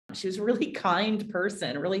She was a really kind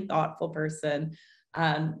person, a really thoughtful person.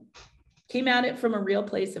 Came at it from a real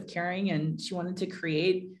place of caring, and she wanted to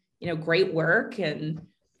create, great work. And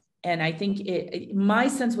I think my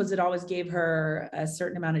sense was it always gave her a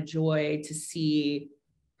certain amount of joy to see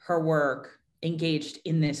her work engaged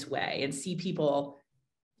in this way and see people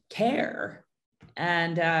care.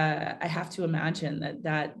 And I have to imagine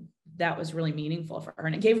that was really meaningful for her.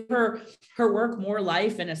 And it gave her work more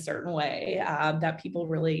life in a certain way, that people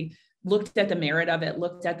really looked at the merit of it,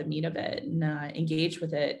 looked at the meat of it, and engaged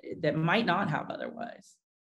with it that might not have otherwise.